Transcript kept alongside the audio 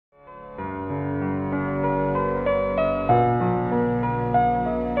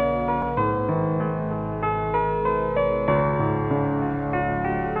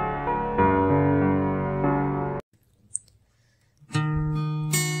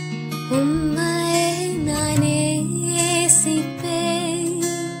உம்மையே நான் நேசிப்பேன்,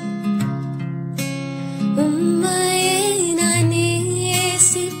 உம்மையே நான்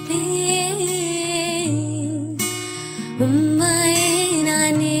நேசிப்பேன், உம்மையே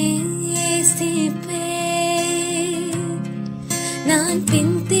நான் நேசிப்பேன். நான்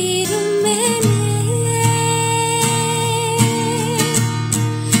பின் திரும்பேனே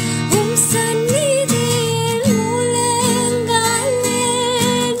உம் சந்நிதியில் முழங்காலில்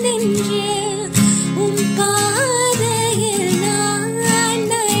நின்று, உம் பாதையில் நான்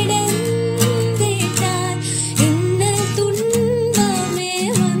நடந்திட்டால் என்ன துன்பமே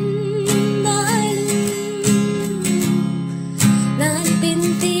வந்தாலும் நான் பின்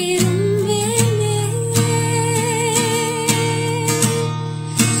திரும்பேனே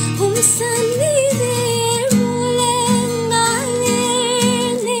உம் சந்நிதியில் முழங்காலில்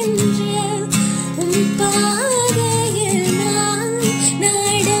நின்று, உம் பாதையில் நான்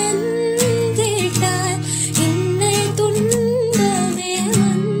நடந்திட்டால் என்ன துன்பமே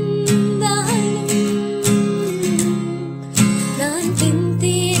வந்தாலும் நான் பின்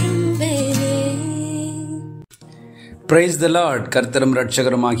திரும்பேனே. Praise the Lord. கர்த்தரும்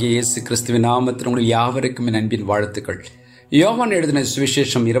இரட்சகருமாகிய இயேசு கிறிஸ்துவின் நாமத்தில் உங்கள் யாவருக்கும் என் அன்பின் வாழ்த்துக்கள். யோவான் எழுதின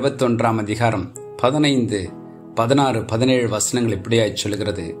சுவிசேஷம் 21 அதிகாரம் 15, 16, 17 வசனங்கள் இப்படியாய்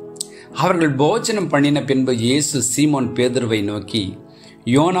சொல்கிறது. அவர்கள் போஜனம் பண்ணின பின்பு இயேசு சீமோன் பேதுருவை நோக்கி,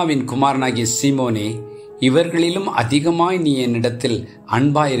 யோனாவின் குமாரனாகிய சீமோனே, இவர்களிலும் அதிகமாய் நீ என்னிடத்தில்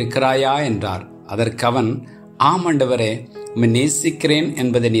அன்பாயிருக்கிறாயா என்றார். அதற்கு அவன், ஆம் ஆண்டவரே, உம்மை நேசிக்கிறேன்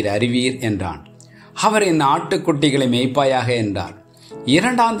என்பதை நீர் அறிவீர் என்றான். அவர் என் ஆட்டுக்குட்டிகளை மேய்ப்பாயாக என்றார்.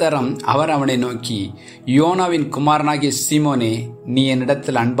 இரண்டாம் தரம் அவர் அவனை நோக்கி, யோனாவின் குமாரனாகிய சீமோனே, நீ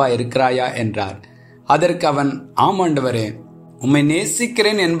என்னிடத்தில் அன்பாய் இருக்கிறாயா என்றார். அதற்கு அவன், ஆம் ஆண்டவரே, உம்மை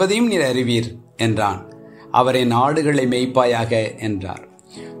நேசிக்கிறேன் என்பதையும் நீர் அறிவீர் என்றான். அவர் என் ஆடுகளை மேய்ப்பாயாக என்றார்.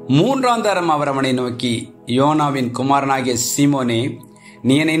 மூன்றாம் தரம் அவர் அவனை நோக்கி, யோனாவின் குமாரனாகிய சீமோனே,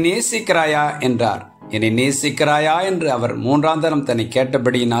 நீ என்னை நேசிக்கிறாயா என்றார். என்னை நேசிக்கிறாயா என்று அவர் மூன்றாம் தரம் தன்னை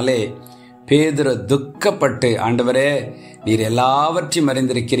கேட்டபடியினாலே பேதுரு துக்கப்பட்டு, ஆண்டவரே, நீர் எல்லாவற்றையும்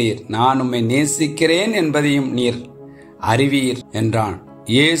அறிந்திருக்கிறீர், நான் உம்மை நேசிக்கிறேன் என்பதையும் நீர் அறிவீர் என்றான்.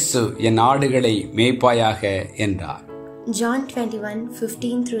 இயேசு என் ஆடுகளை மேய்ப்பாயாக என்றார். John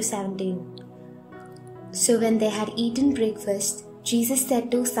 21:15-17. So when they had eaten breakfast, Jesus said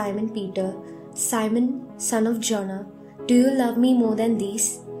to Simon Peter, Simon, son of Jonah, do you love me more than these?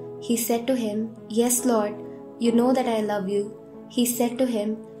 He said to him, Yes, Lord, you know that I love you. He said to him,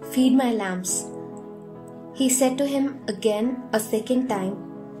 Feed my lambs. He said to him again a second time,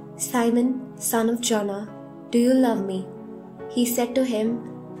 Simon, son of Jonah, do you love me? He said to him,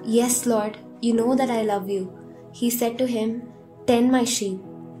 Yes, Lord, you know that I love you. He said to him, Tend my sheep.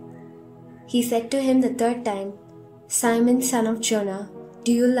 He said to him the third time, Simon, son of Jonah,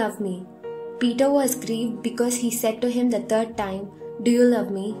 do you love me? Peter was grieved because he said to him the third time, Do you love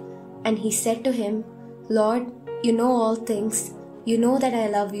me? And he said to him, Lord, you know all things. You know that I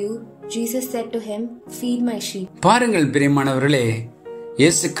love you. Jesus said to him, Feed my sheep. பாருங்கள் பிரியமானவர்களே,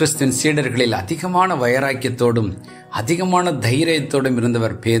 இயேசு கிறிஸ்துவின் சீடர்களில் அதிகமான வைராக்கியத்தோடும் அதிகமான தைரியத்தோடும்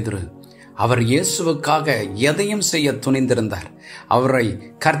இருந்தவர் பேதுரு. அவர் இயேசுவுக்காக எதையும் செய்ய துணிந்திருந்தார். அவரை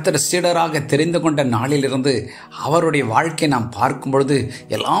கர்த்தர் சீடராக தெரிந்து கொண்ட நாளிலிருந்து அவருடைய வாழ்க்கை நாம் பார்க்கும் பொழுது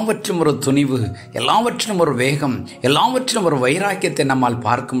எல்லாவற்றும் ஒரு துணிவு, எல்லாவற்றிலும் ஒரு வேகம், எல்லாவற்றிலும் ஒரு வைராக்கியத்தை நம்மால்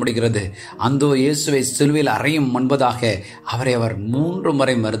பார்க்க முடிகிறது. அந்த இயேசுவை சிலுவையில் அறையும் முன்பதாக அவரை அவர் 3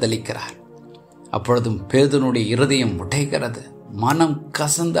 முறை மறுதலிக்கிறார். அப்பொழுதும் பேதுருடைய இருதயம் உடைகிறது, மனம்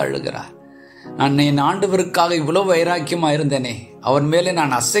கசந்து அழுகிறார். நான் என் ஆண்டவருக்காக இவ்வளவு வைராக்கியமா இருந்தேனே, அவன் மேலே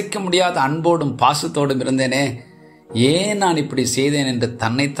நான் அசைக்க முடியாத அன்போடும் பாசத்தோடும் இருந்தேனே, ஏன் நான் இப்படி செய்தேன் என்று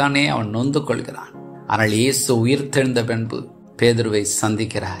தன்னைத்தானே அவன் நொந்து கொள்கிறான். ஆனால் இயேசு உயிர்த்தெழுந்த பின்பு பேதுருவை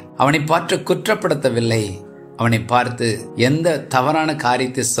சந்திக்கிறார். அவனை பார்த்து குற்றப்படுத்தவில்லை, அவனை பார்த்து எந்த தவறான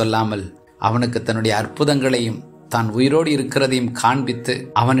காரியத்தை சொல்லாமல் அவனுக்கு தன்னுடைய அற்புதங்களையும் தான் உயிரோடு இருக்கிறதையும் காண்பித்து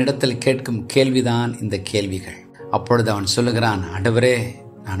அவனிடத்தில் கேட்கும் கேள்விதான் இந்த கேள்விகள். அப்பொழுது அவன் சொல்லுகிறான், ஆண்டவரே,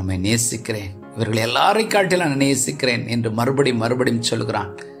 நான் உம்மை நேசிக்கிறேன், இவர்கள் எல்லாரை காட்டிலும் நான் நேசிக்கிறேன் என்று மறுபடியும் சொல்கிறான்.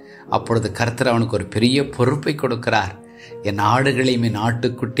 அப்பொழுது கர்த்தர் அவனுக்கு ஒரு பெரிய பொறுப்பை கொடுக்கிறார். என் ஆடுகளையும் என்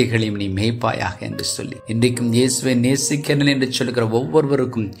ஆட்டுக்குட்டிகளையும் நீ மேய்ப்பாயாக என்று சொல்லி, இன்றைக்கும் இயேசுவை நேசிக்கிறேன் என்று சொல்லுகிற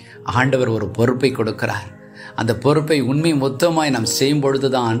ஒவ்வொருவருக்கும் ஆண்டவர் ஒரு பொறுப்பை கொடுக்கிறார். அந்த பொறுப்பை உண்மை மொத்தமாய் நாம் செய்யும்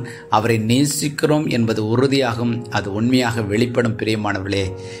பொழுதுதான் அவரை நேசிக்கிறோம் என்பது உறுதியாகும், அது உண்மையாக வெளிப்படும். பிரியமானவர்களே,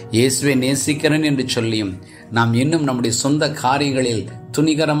 இயேசுவை நேசிக்கிறேன் என்று சொல்லியும் நாம் இன்னும் நம்முடைய சொந்த காரியங்களில்,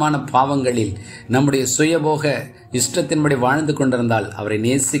 துணிகரமான பாவங்களில், நம்முடைய சுயபோக இஷ்டத்தின்படி வாழ்ந்து கொண்டிருந்தால் அவரை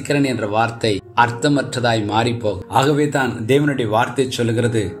நேசிக்கிறேன் என்ற வார்த்தை அர்த்தமற்றதாய் மாறிப்போகும். ஆகவே தான் தேவனுடைய வார்த்தை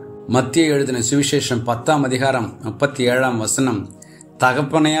சொல்லுகிறது, மத்திய எழுதின சுவிசேஷம் 10 அதிகாரம் 37 வசனம்,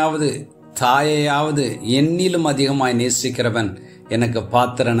 தகப்பனையாவது தாயையாவது என்னிலும் அதிகமாய் நேசிக்கிறவன் எனக்கு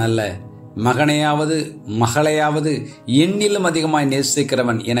பாத்திரன் அல்ல. மகனையாவது மகளையாவது என்னிலும் அதிகமாய்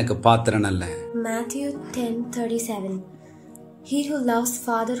நேசிக்கிறவன் எனக்கு பாத்திரன் அல்ல. Matthew 10:37. He who loves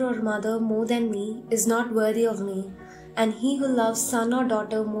father or mother more than me is not worthy of me, and he who loves son or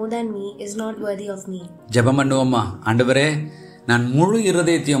daughter more than me is not worthy of me. ஜெபம் பண்ணுவோமா? ஆண்டவரே, நான் முழு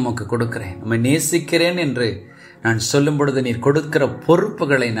இருதயத்தையும் உமக்கு கொடுக்கிறேன். உம்மை நேசிக்கிறேன் என்று நான் சொல்லும் பொழுது நீர் கொடுக்கிற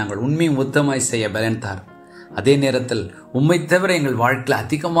பொறுப்புகளை நாங்கள் உண்மையும் உத்தமாய் செய்ய பலன்தார். அதே நேரத்தில் உம்மை தவிர எங்கள் வாழ்க்கையில்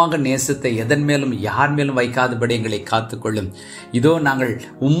அதிகமாக நேசத்தை எதன் மேலும் யார் மேலும் வைக்காதபடி எங்களை காத்துக்கொள்ளும். இதோ நாங்கள்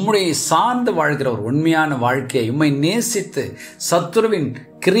உம்முடைய சார்ந்து வாழ்கிற ஒரு உண்மையான வாழ்க்கையை உம்மை நேசித்து சத்துருவின்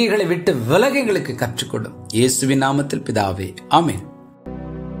கிரியைகளை விட்டு விலகி எங்களுக்கு கற்றுக்கொள்ளும். இயேசுவின் நாமத்தில் பிதாவே, ஆமென்.